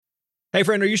Hey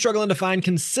friend, are you struggling to find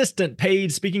consistent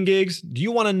paid speaking gigs? Do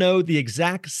you want to know the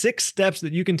exact 6 steps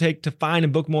that you can take to find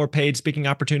and book more paid speaking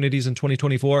opportunities in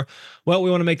 2024? Well,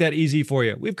 we want to make that easy for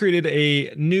you. We've created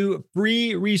a new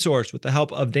free resource with the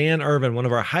help of Dan Irvin, one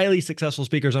of our highly successful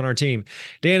speakers on our team.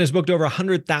 Dan has booked over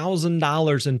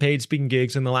 $100,000 in paid speaking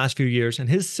gigs in the last few years, and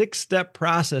his 6-step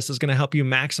process is going to help you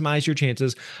maximize your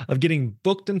chances of getting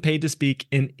booked and paid to speak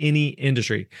in any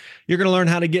industry. You're going to learn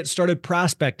how to get started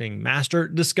prospecting, master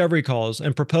discovery calls,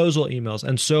 and proposal emails,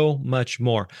 and so much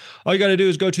more. All you got to do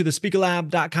is go to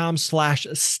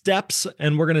thespeakerlab.com/steps,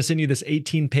 and we're going to send you this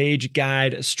 18-page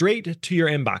guide straight to your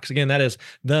inbox. Again, that is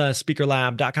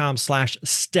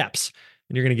thespeakerlab.com/steps,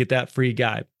 and you're going to get that free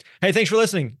guide. Hey, thanks for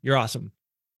listening. You're awesome.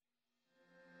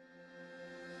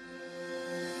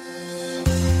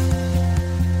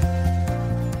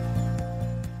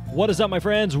 What is up, my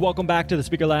friends? Welcome back to the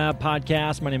Speaker Lab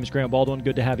podcast. My name is Grant Baldwin.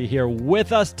 Good to have you here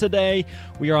with us today.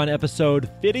 We are on episode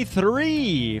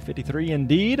 53. 53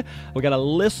 indeed. We got a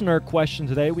listener question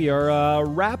today. We are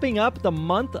wrapping up the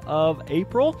month of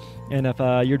April. And if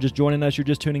you're just joining us, you're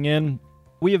just tuning in,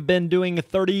 we have been doing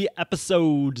 30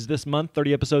 episodes this month,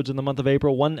 30 episodes in the month of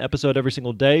April, 1 episode every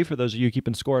single day for those of you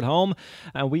keeping score at home.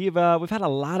 And we've had a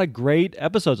lot of great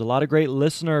episodes, a lot of great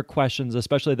listener questions,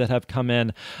 especially that have come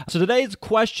in. So today's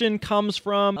question comes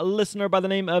from a listener by the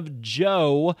name of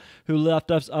Joe, who left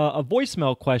us a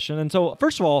voicemail question. And so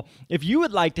first of all, if you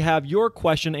would like to have your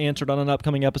question answered on an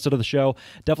upcoming episode of the show,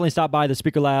 definitely stop by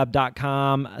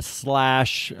thespeakerlab.com/ I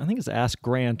think it's Ask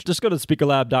Grant. Just go to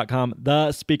speakerlab.com,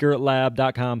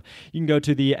 thespeakerlab.com. You can go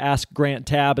to the Ask Grant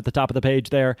tab at the top of the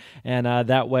page there, and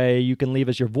that way you can leave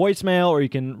us your voicemail, or you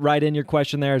can write in your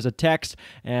question there as a text,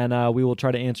 and we will try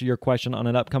to answer your question on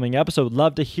an upcoming episode.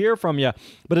 Love to hear from you.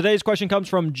 But today's question comes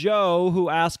from Joe, who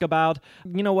asked about,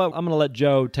 you know what, I'm going to let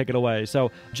Joe take it away. So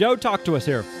Joe, talk to us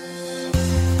here.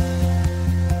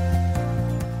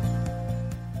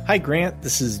 Hi, Grant.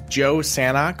 This is Joe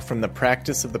Sanok from the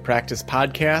Practice of the Practice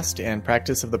podcast and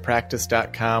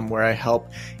practiceofthepractice.com, where I help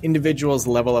individuals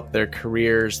level up their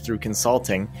careers through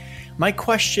consulting. My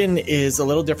question is a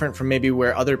little different from maybe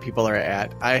where other people are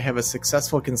at. I have a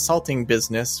successful consulting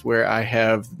business where I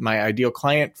have my ideal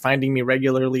client finding me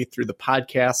regularly through the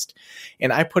podcast,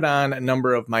 and I put on a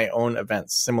number of my own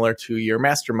events, similar to your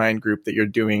mastermind group that you're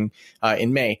doing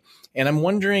in May. And I'm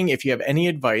wondering if you have any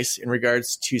advice in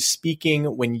regards to speaking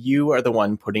when you are the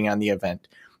one putting on the event.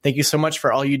 Thank you so much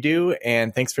for all you do,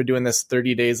 and thanks for doing this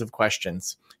 30 days of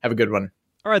questions. Have a good one.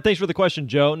 All right, thanks for the question,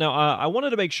 Joe. Now, I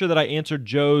wanted to make sure that I answered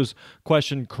Joe's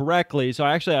question correctly, so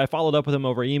I followed up with him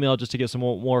over email just to get some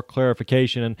more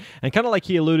clarification. And kind of like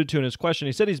he alluded to in his question,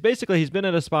 he said he's been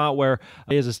at a spot where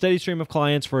he has a steady stream of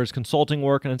clients for his consulting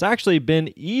work, and it's actually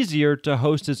been easier to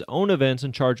host his own events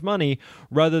and charge money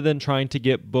rather than trying to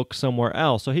get booked somewhere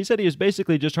else. So he said he was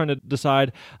basically just trying to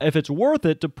decide if it's worth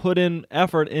it to put in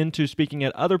effort into speaking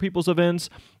at other people's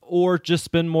events or just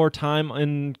spend more time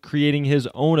in creating his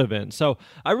own events. So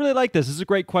I really like this. This is a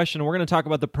great question. We're going to talk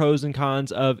about the pros and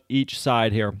cons of each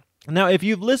side here. Now, if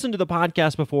you've listened to the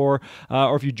podcast before,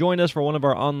 or if you joined us for one of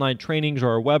our online trainings or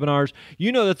our webinars,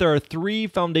 you know that there are 3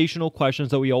 foundational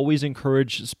questions that we always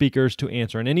encourage speakers to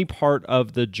answer in any part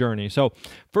of the journey. So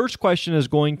first question is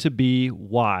going to be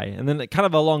why, and then kind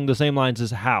of along the same lines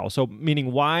as how. So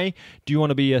meaning, why do you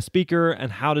want to be a speaker,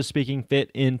 and how does speaking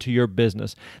fit into your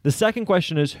business? The second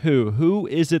question is who. Who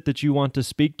is it that you want to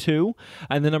speak to?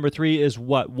 And then number 3 is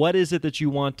what. What is it that you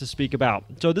want to speak about?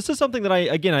 So this is something that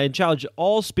I challenge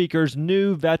all speakers,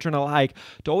 new, veteran alike,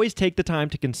 to always take the time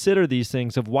to consider these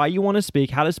things of why you want to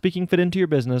speak, how does speaking fit into your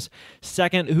business.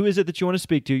 Second, who is it that you want to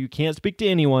speak to? You can't speak to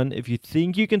anyone. If you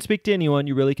think you can speak to anyone,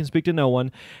 you really can speak to no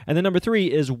one. And then number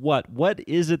 3 is what. What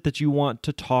is it that you want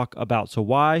to talk about? So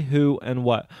why, who, and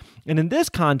what. And in this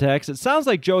context, it sounds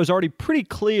like Joe is already pretty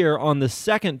clear on the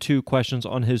second 2 questions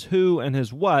on his who and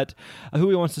his what, who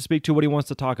he wants to speak to, what he wants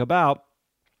to talk about.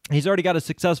 He's already got a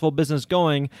successful business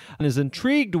going and is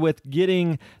intrigued with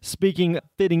getting speaking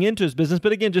fitting into his business,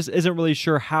 but again, just isn't really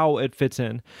sure how it fits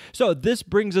in. So this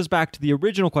brings us back to the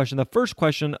original question, the first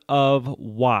question of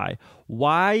why.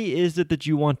 Why is it that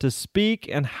you want to speak,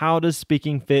 and how does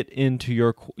speaking fit into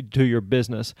your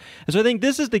business? And so I think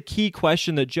this is the key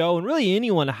question that Joe and really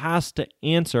anyone has to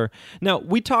answer. Now,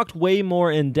 we talked way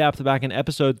more in depth back in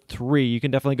episode 3. You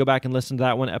can definitely go back and listen to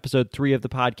that one, episode 3 of the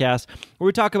podcast, where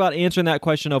we talk about answering that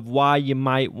question of why you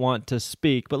might want to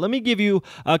speak. But let me give you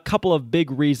a couple of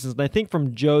big reasons. And I think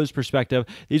from Joe's perspective,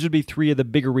 these would be 3 of the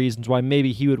bigger reasons why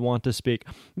maybe he would want to speak.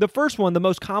 The first one, the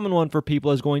most common one for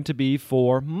people, is going to be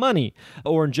for money,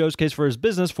 or in Joe's case for his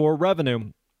business, for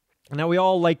revenue. Now, we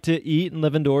all like to eat and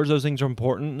live indoors. Those things are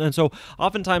important. And so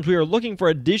oftentimes we are looking for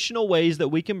additional ways that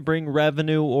we can bring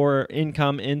revenue or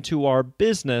income into our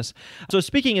business. So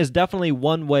speaking is definitely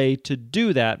one way to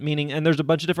do that, meaning, and there's a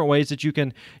bunch of different ways that you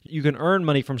can earn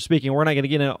money from speaking. We're not going to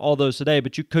get into all those today,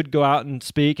 but you could go out and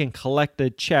speak and collect a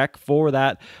check for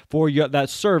that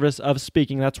service of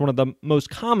speaking. That's one of the most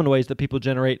common ways that people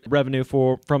generate revenue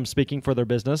from speaking for their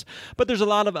business. But there's a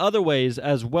lot of other ways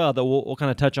as well that we'll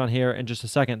kind of touch on here in just a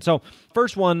second. So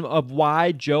first one of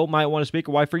why Joe might want to speak,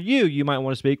 or why for you might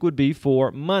want to speak, would be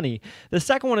for money. The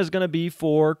second one is going to be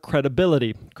for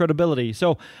credibility.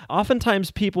 So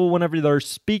oftentimes people, whenever they're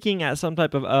speaking at some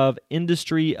type of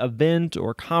industry event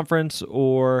or conference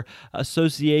or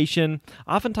association,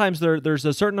 oftentimes there's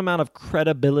a certain amount of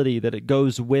credibility that it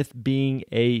goes with being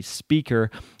a speaker.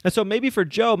 And so maybe for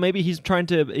Joe, maybe he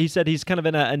said he's kind of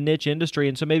in a niche industry,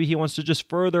 and so maybe he wants to just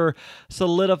further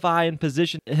solidify and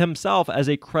position himself as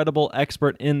a credible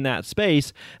expert in that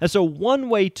space. And so one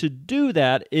way to do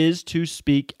that is to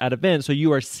speak at events. So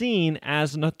you are seen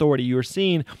as an authority. You are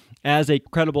seen as a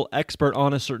credible expert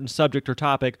on a certain subject or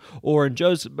topic, or in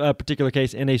Joe's particular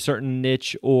case, in a certain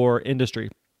niche or industry.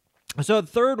 So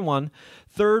the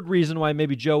third reason why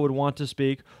maybe Joe would want to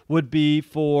speak would be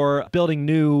for building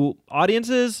new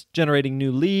audiences, generating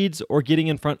new leads, or getting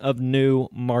in front of new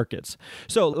markets.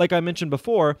 So like I mentioned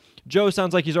before, Joe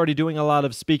sounds like he's already doing a lot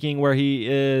of speaking where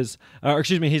he's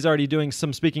already doing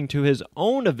some speaking to his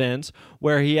own events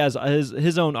where he has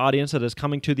his own audience that is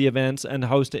coming to the events and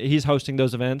he's hosting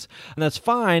those events. And that's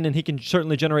fine, and he can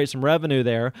certainly generate some revenue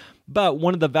there. But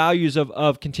one of the values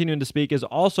of continuing to speak is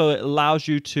also it allows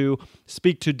you to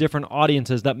speak to different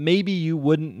audiences that maybe you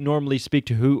wouldn't normally speak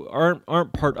to, who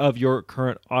aren't part of your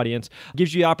current audience. It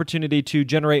gives you the opportunity to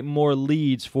generate more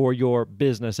leads for your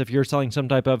business. If you're selling some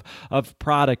type of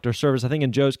product or service, I think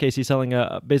in Joe's case, he's selling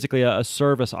basically a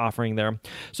service offering there.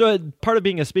 So part of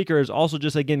being a speaker is also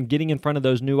just, again, getting in front of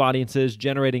those new audiences,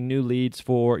 generating new leads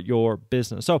for your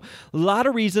business. So a lot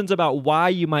of reasons about why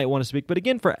you might want to speak. But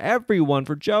again, for everyone,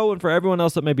 for Joe and for everyone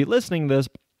else that may be listening to this,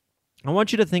 I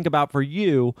want you to think about, for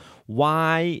you,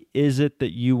 why is it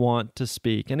that you want to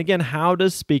speak? And again, how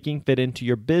does speaking fit into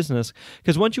your business?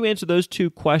 Because once you answer those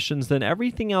two questions, then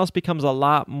everything else becomes a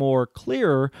lot more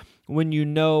clearer when you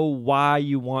know why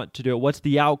you want to do it. What's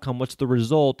the outcome? What's the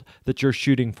result that you're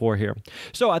shooting for here?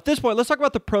 So at this point, let's talk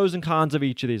about the pros and cons of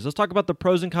each of these. Let's talk about the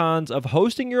pros and cons of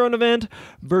hosting your own event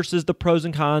versus the pros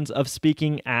and cons of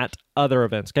speaking at other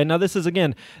events. Okay, now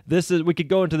we could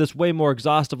go into this way more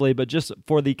exhaustively, but just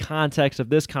for the context of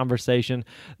this conversation,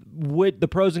 with the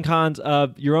pros and cons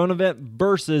of your own event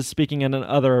versus speaking at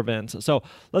other events. So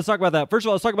let's talk about that. First of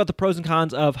all, let's talk about the pros and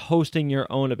cons of hosting your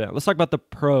own event. Let's talk about the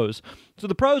pros. So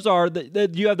the pros are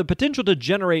that you have the potential to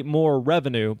generate more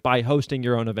revenue by hosting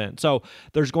your own event. So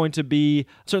there's going to be,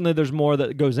 certainly there's more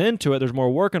that goes into it, there's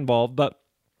more work involved, but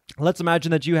let's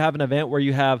imagine that you have an event where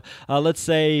you have, let's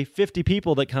say, 50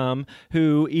 people that come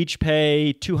who each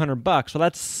pay $200. So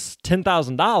that's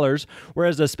 $10,000.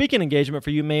 Whereas a speaking engagement for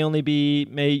you may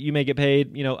get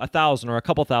paid, $1,000 or a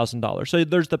couple $1,000. So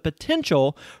there's the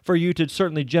potential for you to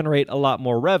certainly generate a lot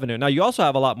more revenue. Now you also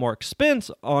have a lot more expense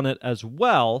on it as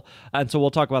well, and so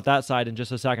we'll talk about that side in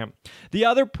just a second. The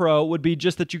other pro would be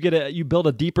just that you build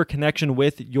a deeper connection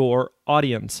with your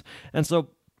audience, and so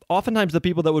oftentimes the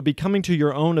people that would be coming to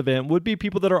your own event would be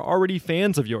people that are already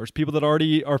fans of yours, people that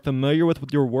already are familiar with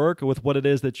your work, with what it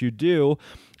is that you do.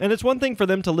 And it's one thing for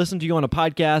them to listen to you on a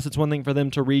podcast. It's one thing for them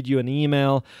to read you an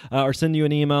email or send you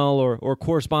an email or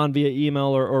correspond via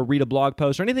email or read a blog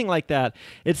post or anything like that.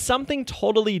 It's something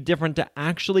totally different to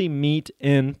actually meet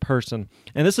in person.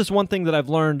 And this is one thing that I've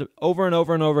learned over and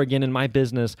over and over again in my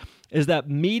business, is that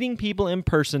meeting people in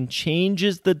person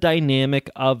changes the dynamic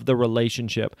of the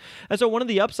relationship. And so one of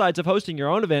the upsides of hosting your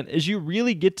own event is you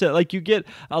really get you get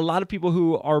a lot of people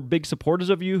who are big supporters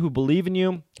of you, who believe in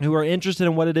you, who are interested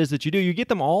in what it is that you do. You get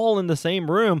them all in the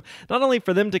same room, not only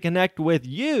for them to connect with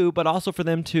you, but also for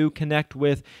them to connect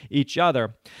with each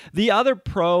other. The other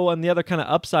pro and the other kind of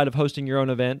upside of hosting your own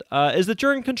event is that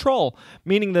you're in control,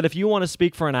 meaning that if you want to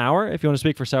speak for an hour, if you want to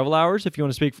speak for several hours, if you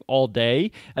want to speak all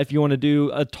day, if you want to do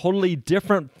a totally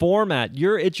different format,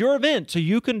 it's your event, so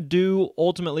you can do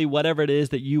ultimately whatever it is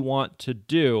that you want to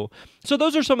do. So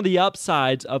those are some of the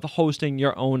upsides of hosting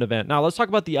your own event. Now let's talk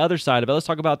about the other side of it. Let's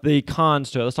talk about the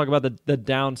cons to it. Let's talk about the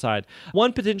downside.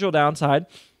 One potential downside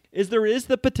is there is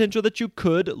the potential that you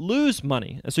could lose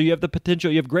money. So you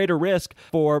have greater risk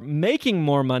for making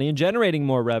more money and generating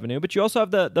more revenue, but you also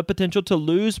have the potential to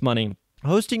lose money.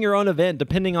 hosting your own event,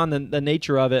 depending on the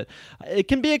nature of it, it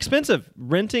can be expensive.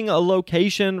 Renting a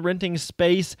location, renting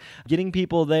space, getting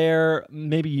people there,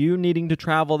 maybe you needing to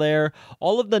travel there,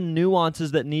 all of the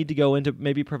nuances that need to go into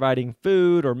maybe providing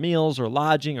food or meals or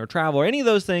lodging or travel or any of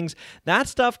those things, that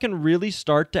stuff can really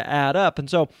start to add up. And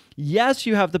so, yes,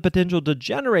 you have the potential to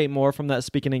generate more from that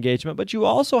speaking engagement, but you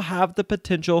also have the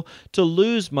potential to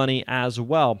lose money as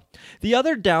well. The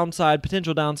other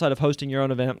potential downside of hosting your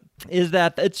own event is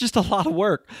that it's just a lot of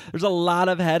work. There's a lot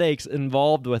of headaches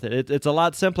involved with it. It's a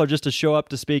lot simpler just to show up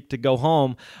to speak, to go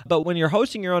home. But when you're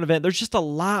hosting your own event, there's just a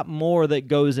lot more that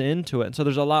goes into it. And so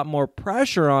there's a lot more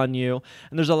pressure on you,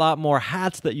 and there's a lot more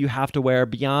hats that you have to wear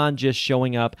beyond just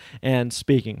showing up and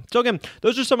speaking. So again,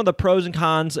 those are some of the pros and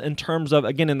cons in terms of,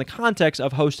 again, in the context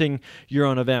of hosting your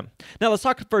own event. Now let's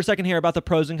talk for a second here about the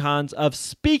pros and cons of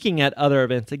speaking at other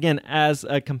events, again, as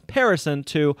a comparison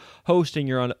to hosting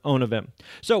your own event.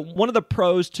 So one of the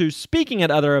pros to speaking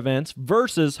at other events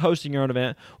versus hosting your own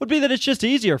event would be that it's just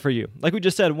easier for you. Like we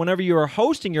just said, whenever you are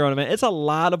hosting your own event, it's a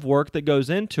lot of work that goes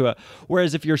into it.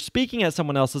 Whereas if you're speaking at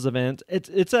someone else's event,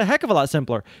 it's a heck of a lot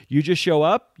simpler. You just show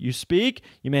up, you speak,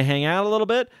 you may hang out a little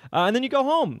bit, and then you go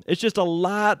home. It's just a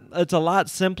lot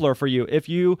simpler for you. If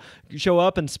you show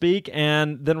up and speak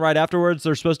and then right afterwards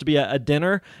there's supposed to be a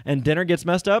dinner and dinner gets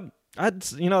messed up,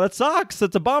 that sucks.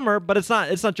 It's a bummer, but it's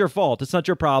not your fault. It's not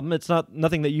your problem. It's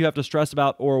nothing that you have to stress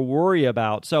about or worry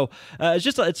about. So it's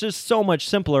just so much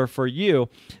simpler for you.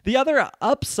 The other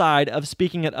upside of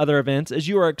speaking at other events is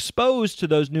you are exposed to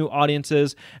those new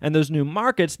audiences and those new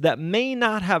markets that may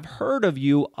not have heard of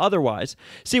you otherwise.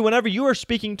 See, whenever you are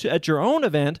speaking at your own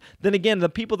event, then again, the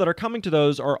people that are coming to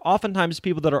those are oftentimes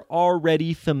people that are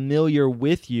already familiar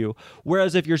with you.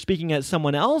 Whereas if you're speaking at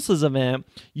someone else's event,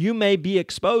 you may be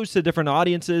exposed to different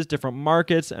audiences, different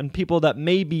markets, and people that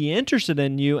may be interested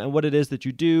in you and what it is that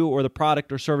you do or the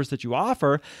product or service that you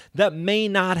offer that may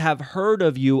not have heard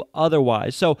of you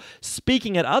otherwise. So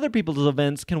speaking at other people's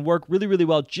events can work really, really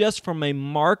well just from a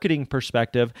marketing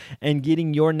perspective and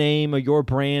getting your name or your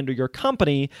brand or your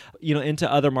company,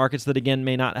 into other markets that again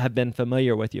may not have been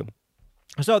familiar with you.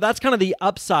 So that's kind of the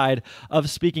upside of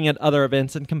speaking at other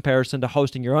events in comparison to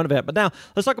hosting your own event. But now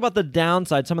let's talk about the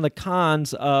downside, some of the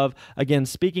cons of, again,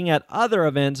 speaking at other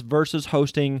events versus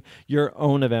hosting your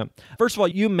own event. First of all,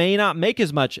 you may not make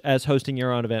as much as hosting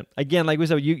your own event. Again, like we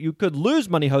said, you could lose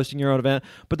money hosting your own event,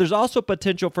 but there's also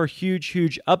potential for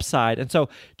huge upside. And so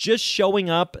just showing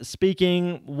up,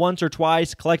 speaking once or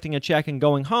twice, collecting a check and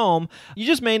going home, you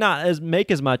just may not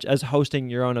make as much as hosting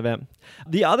your own event.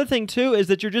 The other thing too is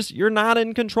that you're not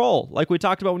in control. Like we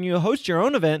talked about, when you host your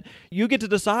own event, you get to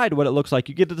decide what it looks like.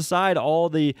 You get to decide all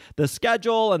the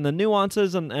schedule and the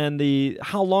nuances and the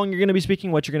how long you're going to be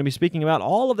speaking, what you're going to be speaking about,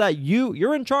 all of that.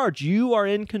 You're in charge. You are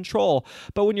in control.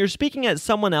 But when you're speaking at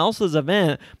someone else's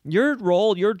event, your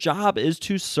role, your job is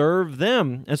to serve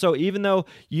them. And so even though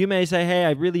you may say, hey,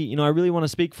 I really want to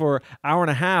speak for an hour and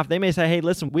a half, they may say, hey,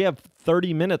 listen, we have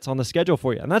 30 minutes on the schedule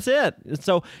for you, and that's it. And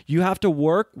so you have to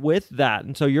work with that.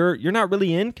 And so you're not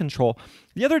really in control.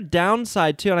 The other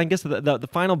downside too, and I guess the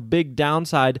final big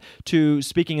downside to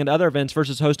speaking at other events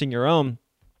versus hosting your own,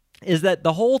 is that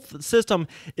the whole system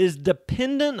is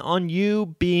dependent on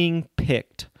you being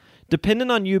picked.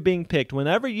 Dependent on you being picked.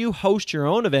 Whenever you host your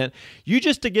own event, you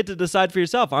just get to decide for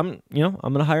yourself. I'm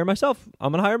going to hire myself.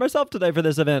 I'm going to hire myself today for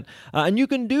this event. And you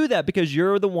can do that because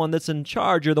you're the one that's in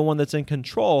charge. You're the one that's in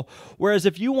control. Whereas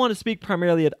if you want to speak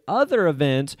primarily at other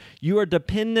events, you are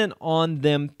dependent on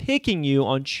them picking you,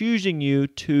 on choosing you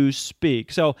to speak.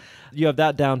 So you have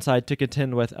that downside to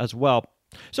contend with as well.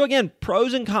 So again,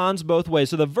 pros and cons both ways.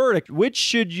 So the verdict, which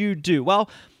should you do? Well,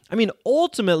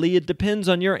 ultimately, it depends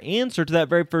on your answer to that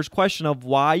very first question of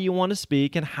why you want to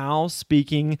speak and how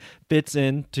speaking fits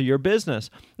into your business.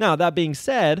 Now, that being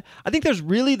said, I think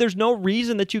there's no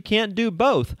reason that you can't do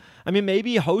both.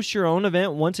 Maybe you host your own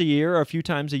event once a year or a few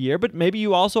times a year, but maybe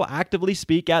you also actively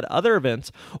speak at other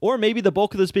events. Or maybe the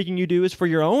bulk of the speaking you do is for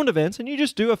your own events and you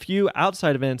just do a few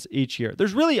outside events each year.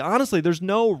 There's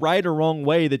no right or wrong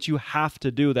way that you have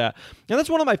to do that. And that's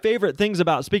one of my favorite things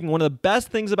about speaking. One of the best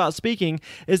things about speaking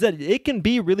is that it can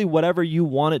be really whatever you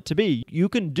want it to be. You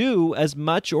can do as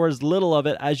much or as little of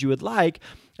it as you would like,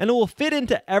 and it will fit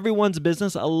into everyone's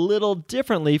business a little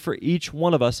differently for each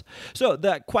one of us. So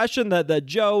that question that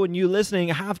Joe and you listening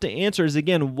have to answer is,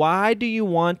 again, why do you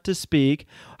want to speak?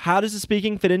 How does the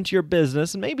speaking fit into your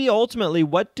business? And maybe ultimately,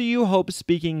 what do you hope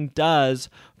speaking does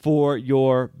for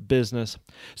your business?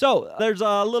 So there's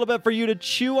a little bit for you to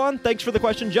chew on. Thanks for the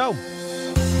question, Joe.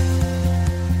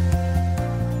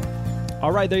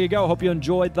 All right, there you go. Hope you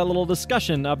enjoyed the little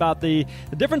discussion about the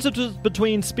differences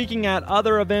between speaking at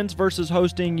other events versus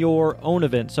hosting your own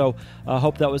event. So I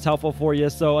hope that was helpful for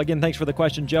you. So again, thanks for the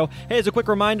question, Joe. Hey, as a quick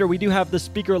reminder, we do have the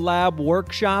Speaker Lab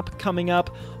workshop coming up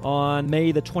on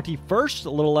May the 21st, a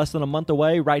little less than a month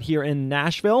away, right here in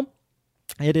Nashville.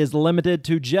 It is limited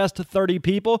to just 30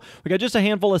 people. We got just a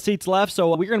handful of seats left, so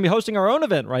we're going to be hosting our own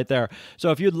event right there.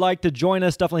 So if you'd like to join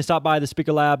us, definitely stop by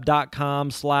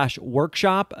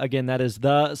thespeakerlab.com/workshop. Again, that is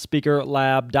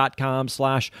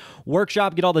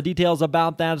thespeakerlab.com/workshop. Get all the details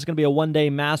about that. It's going to be a one-day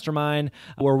mastermind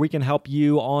where we can help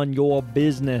you on your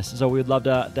business. So we'd love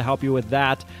to help you with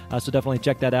that. So definitely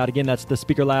check that out. Again, that's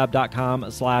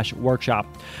thespeakerlab.com/workshop.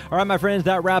 All right, my friends,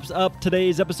 that wraps up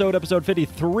today's episode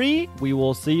 53. We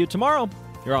will see you tomorrow.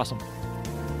 You're awesome.